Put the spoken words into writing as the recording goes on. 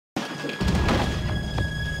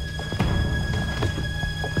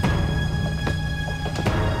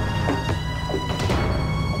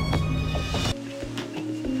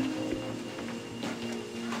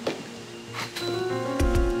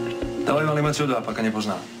Давай сюда, пока не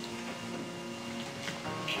поздно.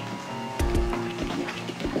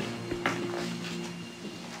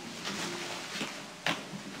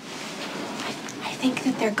 I think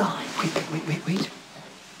that they're gone. Wait.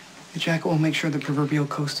 The jackal will make sure the proverbial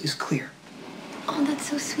coast is clear. Oh, that's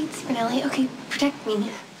so sweet, Spinelli. Okay, protect me.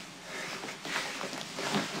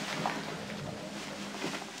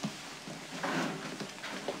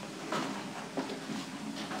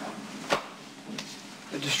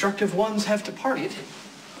 The destructive ones have departed.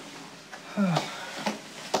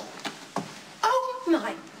 Oh,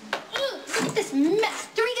 my. Look at this mess.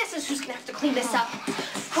 3 guesses who's gonna have to clean this up.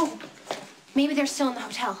 Oh, maybe they're still in the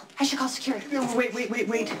hotel. I should call security.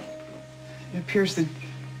 Wait. It appears that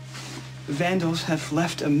the vandals have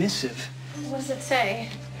left a missive. What does it say?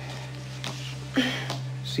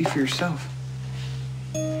 See for yourself.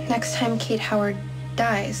 Next time Kate Howard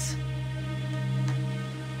dies.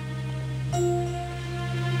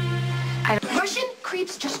 Russian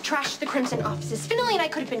creeps just trashed the Crimson offices. Spinelli and I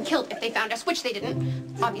could have been killed if they found us, which they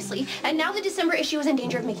didn't, obviously. And now the December issue is in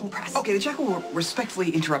danger of making press. Okay, the jackal will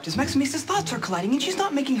respectfully interrupt as Maximista's thoughts are colliding and she's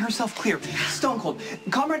not making herself clear. Stone cold.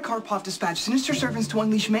 Comrade Karpov dispatched sinister servants to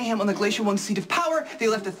unleash mayhem on the Glacier One's seat of power. They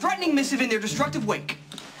left a threatening missive in their destructive wake.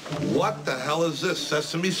 What the hell is this,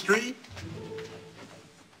 Sesame Street?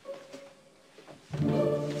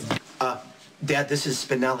 Dad, this is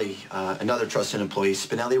Spinelli, another trusted employee.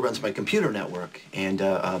 Spinelli runs my computer network, and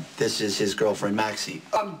this is his girlfriend, Maxie.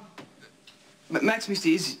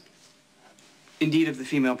 Maximista is indeed of the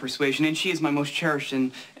female persuasion, and she is my most cherished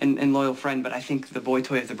and loyal friend, but I think the boy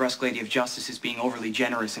toy of the Brusque Lady of Justice is being overly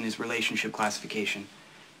generous in his relationship classification.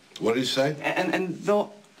 What did he say? And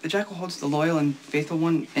though the jackal holds the loyal and faithful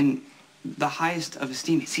one in the highest of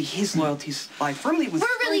esteem, see, his loyalties lie firmly with...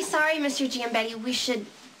 We're really sorry, Mr. Giambetti. We should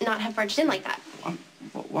not have barged in like that.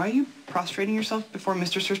 Why are you prostrating yourself before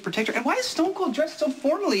Mr. Sir's protector? And why is Stone Cold dressed so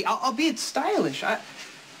formally, albeit stylish?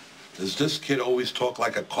 Does this kid always talk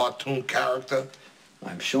like a cartoon character?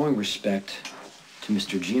 I'm showing respect to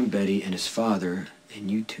Mr. Giambetti and his father, and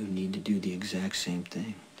you two need to do the exact same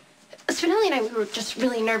thing. Spinelli and I, we were just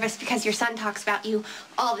really nervous because your son talks about you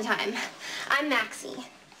all the time. I'm Maxie.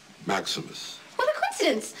 Maximus. What a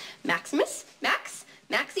coincidence. Maximus, Max,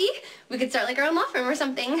 Maxie. We could start like our own law firm or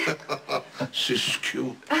something. She's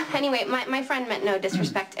cute. Anyway, my friend meant no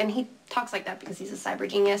disrespect, and he talks like that because he's a cyber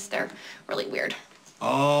genius. They're really weird.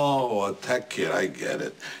 Oh, a tech kid, I get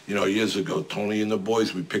it. You know, years ago, Tony and the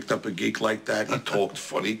boys, we picked up a geek like that. He talked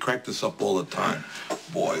funny. He cracked us up all the time.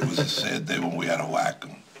 Boy, it was a sad day when we had to whack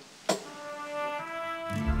him.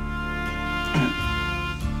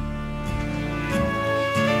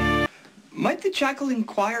 Might the jackal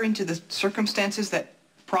inquire into the circumstances that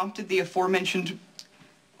prompted the aforementioned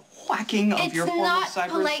whacking of your former cyber associate? It's not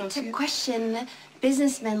polite to question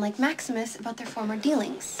businessmen like Maximus about their former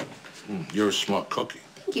dealings. You're a smart cookie.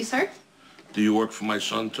 Thank you, sir. Do you work for my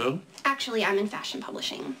son, too? Actually, I'm in fashion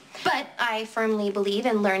publishing. But I firmly believe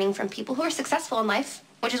in learning from people who are successful in life,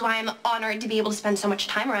 which is why I'm honored to be able to spend so much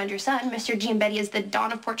time around your son. Mr. Giambetti is the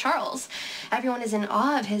Don of Port Charles. Everyone is in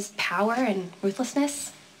awe of his power and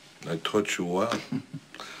ruthlessness. I taught you well.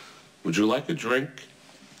 Would you like a drink?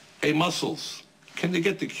 Hey, Muscles, can you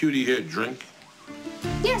get the cutie here a drink?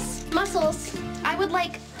 Yes, Muscles. I would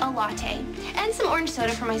like a latte and some orange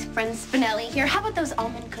soda for my friend Spinelli here. How about those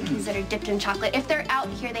almond cookies that are dipped in chocolate? If they're out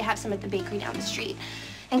here, they have some at the bakery down the street.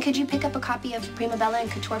 And could you pick up a copy of Prima Bella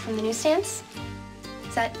and Couture from the newsstands?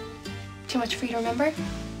 Is that too much for you to remember?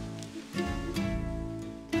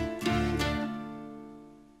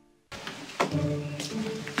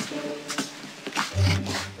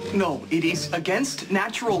 No, it is against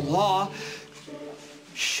natural law.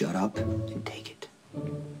 Shut up and take it.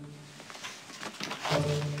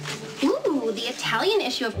 Ooh, the Italian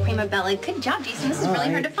issue of Prima Bella. Good job, Jason. This is really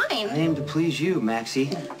hard to find. I aim to please you,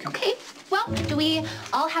 Maxie. Okay. Well, do we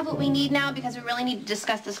all have what we need now? Because we really need to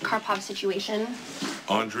discuss this Karpov situation.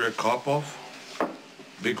 Andrea Karpov?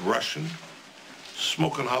 Big Russian?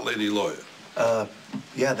 Smoking hot lady lawyer.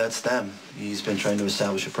 Yeah, that's them. He's been trying to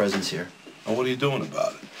establish a presence here. And what are you doing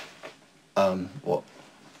about it? Well,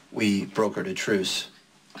 we brokered a truce.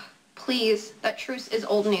 Please, that truce is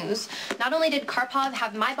old news. Not only did Karpov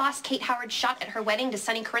have my boss, Kate Howard, shot at her wedding to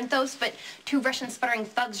Sonny Corinthos, but 2 Russian sputtering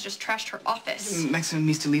thugs just trashed her office.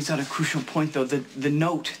 Maximista leaves out a crucial point, though. The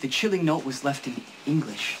note, the chilling note, was left in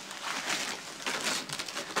English.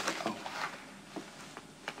 Oh.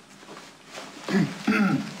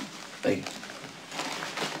 Hey.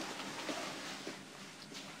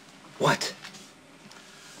 What?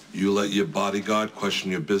 You let your bodyguard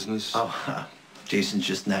question your business? Oh, Jason's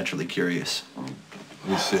just naturally curious. Let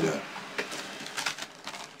me see that.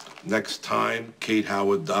 Next time Kate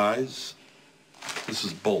Howard dies, this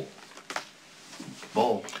is Bull.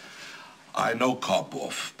 Bull. I know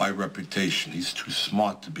Karpoff by reputation. He's too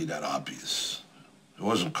smart to be that obvious. It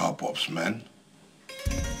wasn't Karpoff's men.